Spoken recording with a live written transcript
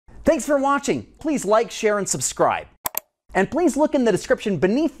Thanks for watching. Please like, share, and subscribe. And please look in the description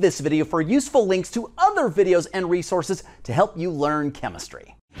beneath this video for useful links to other videos and resources to help you learn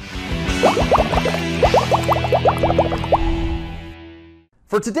chemistry.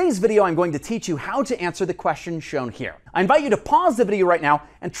 For today's video, I'm going to teach you how to answer the question shown here. I invite you to pause the video right now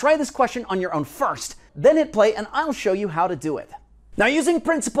and try this question on your own first. Then hit play and I'll show you how to do it. Now, using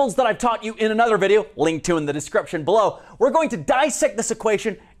principles that I've taught you in another video, linked to in the description below, we're going to dissect this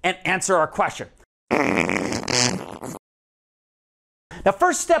equation and answer our question. Now,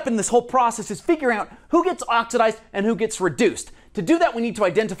 first step in this whole process is figuring out who gets oxidized and who gets reduced. To do that, we need to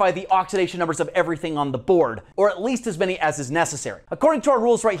identify the oxidation numbers of everything on the board, or at least as many as is necessary. According to our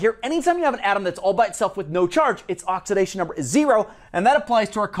rules right here, anytime you have an atom that's all by itself with no charge, its oxidation number is 0, and that applies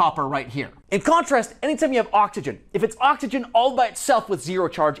to our copper right here. In contrast, anytime you have oxygen, if it's oxygen all by itself with 0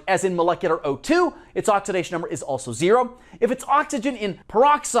 charge, as in molecular O2, its oxidation number is also 0. If it's oxygen in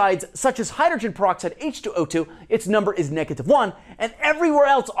peroxides, such as hydrogen peroxide H2O2, its number is -1, and everywhere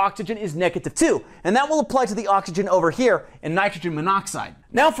else oxygen is -2, and that will apply to the oxygen over here in nitrogen monoxide.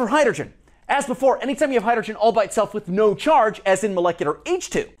 Now for hydrogen. As before, anytime you have hydrogen all by itself with no charge, as in molecular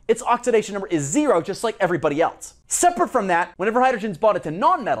H2, its oxidation number is 0, just like everybody else. Separate from that, whenever hydrogen is bonded to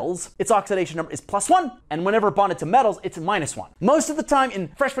nonmetals, its oxidation number is +1, and whenever bonded to metals, it's -1. Most of the time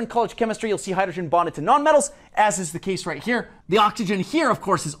in freshman college chemistry, you'll see hydrogen bonded to nonmetals, as is the case right here. The oxygen here, of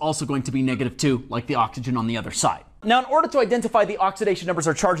course, is also going to be -2, like the oxygen on the other side. Now, in order to identify the oxidation numbers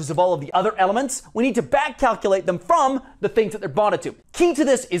or charges of all of the other elements, we need to back calculate them from the things that they're bonded to. Key to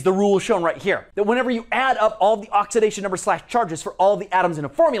this is the rule shown right here, that whenever you add up all of the oxidation numbers / charges for all of the atoms in a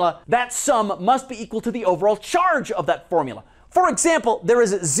formula, that sum must be equal to the overall charge of that formula. For example, there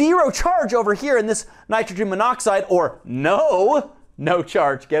is 0 charge over here in this nitrogen monoxide, or no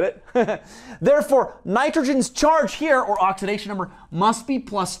charge, get it? Therefore, nitrogen's charge here, or oxidation number, must be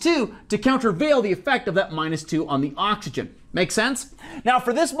 +2 to countervail the effect of that -2 on the oxygen. Make sense? Now,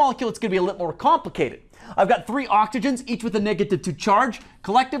 for this molecule, it's going to be a little more complicated. I've got 3 oxygens, each with a -2 charge.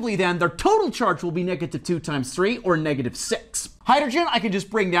 Collectively, then, their total charge will be -2 times 3, or -6. Hydrogen, I can just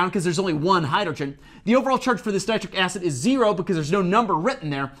bring down because there's only 1 hydrogen. The overall charge for this nitric acid is 0 because there's no number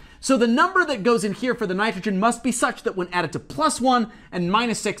written there. So the number that goes in here for the nitrogen must be such that when added to +1 and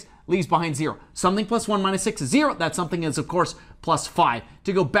 -6, leaves behind 0. Something +1 minus 6 is 0. That something is, of course, +5.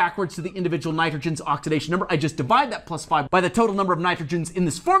 To go backwards to the individual nitrogen's oxidation number, I just divide that +5 by the total number of nitrogens in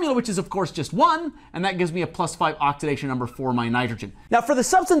this formula, which is, of course, just 1, and that gives me a +5 oxidation number for my nitrogen. Now, for the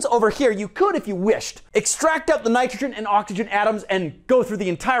substance over here, you could, if you wished, extract out the nitrogen and oxygen atoms and go through the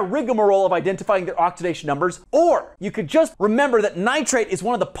entire rigmarole of identifying their oxidation numbers, or you could just remember that nitrate is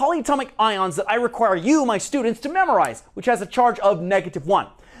one of the polyatomic ions that I require you, my students, to memorize, which has a charge of -1.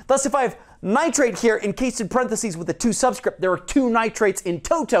 Thus, if I have nitrate here encased in parentheses with a 2 subscript, there are 2 nitrates in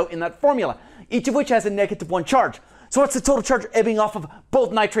toto in that formula, each of which has a -1 charge. So what's the total charge ebbing off of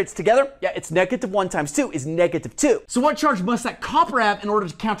both nitrates together? Yeah, it's -1 times 2 is -2. So what charge must that copper have in order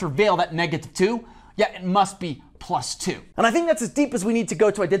to countervail that -2? Yeah, it must be +2. And I think that's as deep as we need to go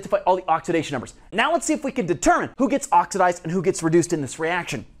to identify all the oxidation numbers. Now let's see if we can determine who gets oxidized and who gets reduced in this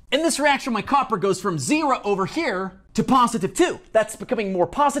reaction. In this reaction, my copper goes from 0 over here to +2. That's becoming more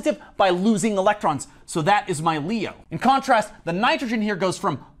positive by losing electrons. So that is my Leo. In contrast, the nitrogen here goes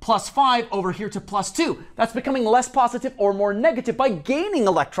from +5 over here to +2. That's becoming less positive or more negative by gaining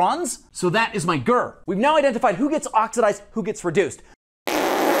electrons. So that is my Gur. We've now identified who gets oxidized, who gets reduced.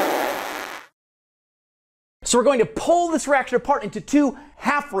 So we're going to pull this reaction apart into 2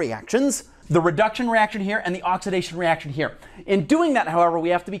 half reactions. The reduction reaction here and the oxidation reaction here. In doing that, however, we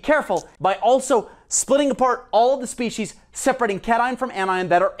have to be careful by also splitting apart all of the species, separating cation from anion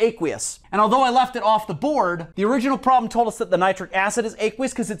that are aqueous. And although I left it off the board, the original problem told us that the nitric acid is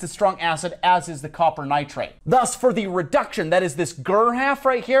aqueous because it's a strong acid, as is the copper nitrate. Thus, for the reduction, that is this Gur half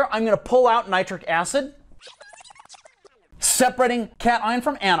right here, I'm going to pull out nitric acid, separating cation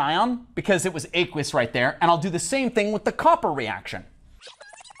from anion because it was aqueous right there, and I'll do the same thing with the copper reaction.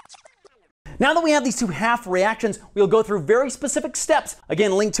 Now that we have these 2 half reactions, we'll go through very specific steps,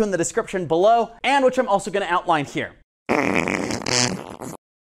 again linked to in the description below, and which I'm also going to outline here.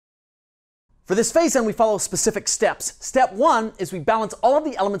 For this phase then, we follow specific steps. Step 1 is we balance all of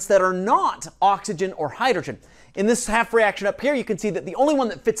the elements that are not oxygen or hydrogen. In this half reaction up here, you can see that the only one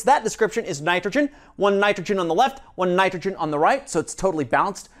that fits that description is nitrogen. 1 nitrogen on the left, 1 nitrogen on the right, so it's totally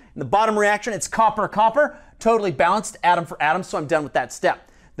balanced. In the bottom reaction, it's copper, totally balanced, atom for atom, so I'm done with that step.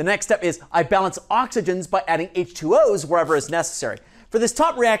 The next step is I balance oxygens by adding H2Os wherever is necessary. For this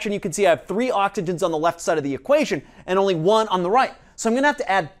top reaction, you can see I have 3 oxygens on the left side of the equation and only 1 on the right. So I'm going to have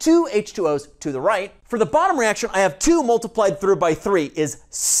to add 2 H2Os to the right. For the bottom reaction, I have 2 multiplied through by 3 is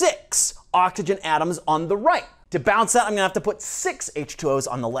 6 oxygen atoms on the right. To balance that, I'm going to have to put 6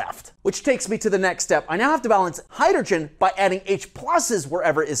 H2Os on the left. Which takes me to the next step. I now have to balance hydrogen by adding H pluses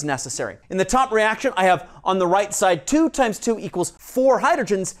wherever is necessary. In the top reaction, I have on the right side 2 times 2 equals 4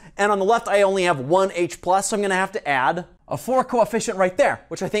 hydrogens, and on the left I only have 1 H plus, so I'm going to have to add a 4 coefficient right there,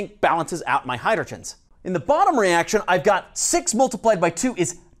 which I think balances out my hydrogens. In the bottom reaction, I've got 6 multiplied by 2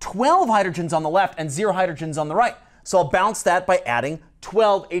 is 12 hydrogens on the left and 0 hydrogens on the right. So I'll balance that by adding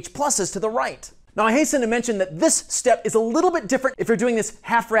 12 H pluses to the right. Now I hasten to mention that this step is a little bit different if you're doing this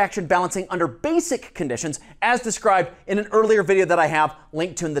half reaction balancing under basic conditions as described in an earlier video that I have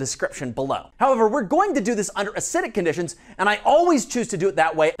linked to in the description below. However, we're going to do this under acidic conditions, and I always choose to do it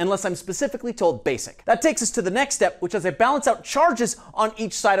that way unless I'm specifically told basic. That takes us to the next step, which is I balance out charges on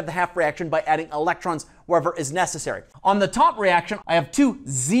each side of the half reaction by adding electrons wherever is necessary. On the top reaction, I have 2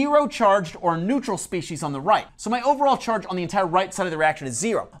 zero charged or neutral species on the right. So my overall charge on the entire right side of the reaction is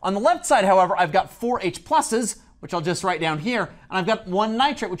 0. On the left side, however, I've got 4 H pluses, which I'll just write down here, and I've got 1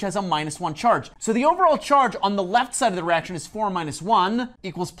 nitrate, which has a -1 charge. So the overall charge on the left side of the reaction is 4 minus 1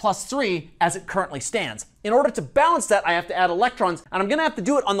 equals +3 as it currently stands. In order to balance that, I have to add electrons, and I'm going to have to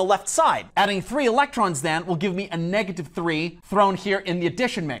do it on the left side. Adding 3 electrons then will give me a -3 thrown here in the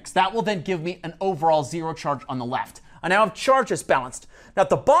addition mix. That will then give me an overall 0 charge on the left. I now have charges balanced. Now at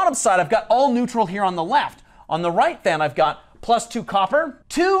the bottom side, I've got all neutral here on the left. On the right then, I've got +2 copper,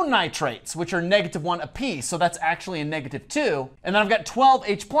 2 nitrates, which are -1 apiece, so that's actually a -2, and then I've got 12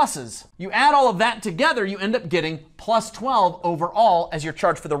 H pluses. You add all of that together, you end up getting +12 overall as your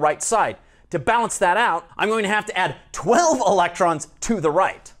charge for the right side. To balance that out, I'm going to have to add 12 electrons to the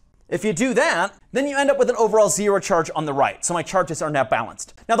right. If you do that, then you end up with an overall 0 charge on the right, so my charges are now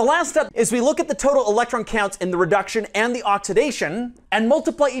balanced. Now the last step is we look at the total electron counts in the reduction and the oxidation, and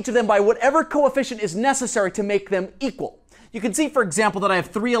multiply each of them by whatever coefficient is necessary to make them equal. You can see, for example, that I have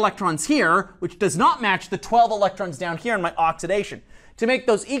 3 electrons here, which does not match the 12 electrons down here in my oxidation. To make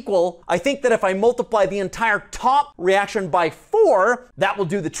those equal, I think that if I multiply the entire top reaction by 4, that will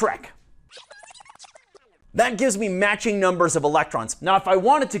do the trick. That gives me matching numbers of electrons. Now, if I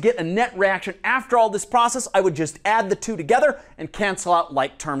wanted to get a net reaction after all this process, I would just add the 2 together and cancel out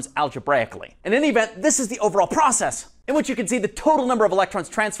like terms algebraically. In any event, this is the overall process, in which you can see the total number of electrons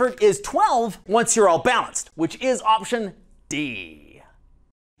transferred is 12 once you're all balanced, which is option D.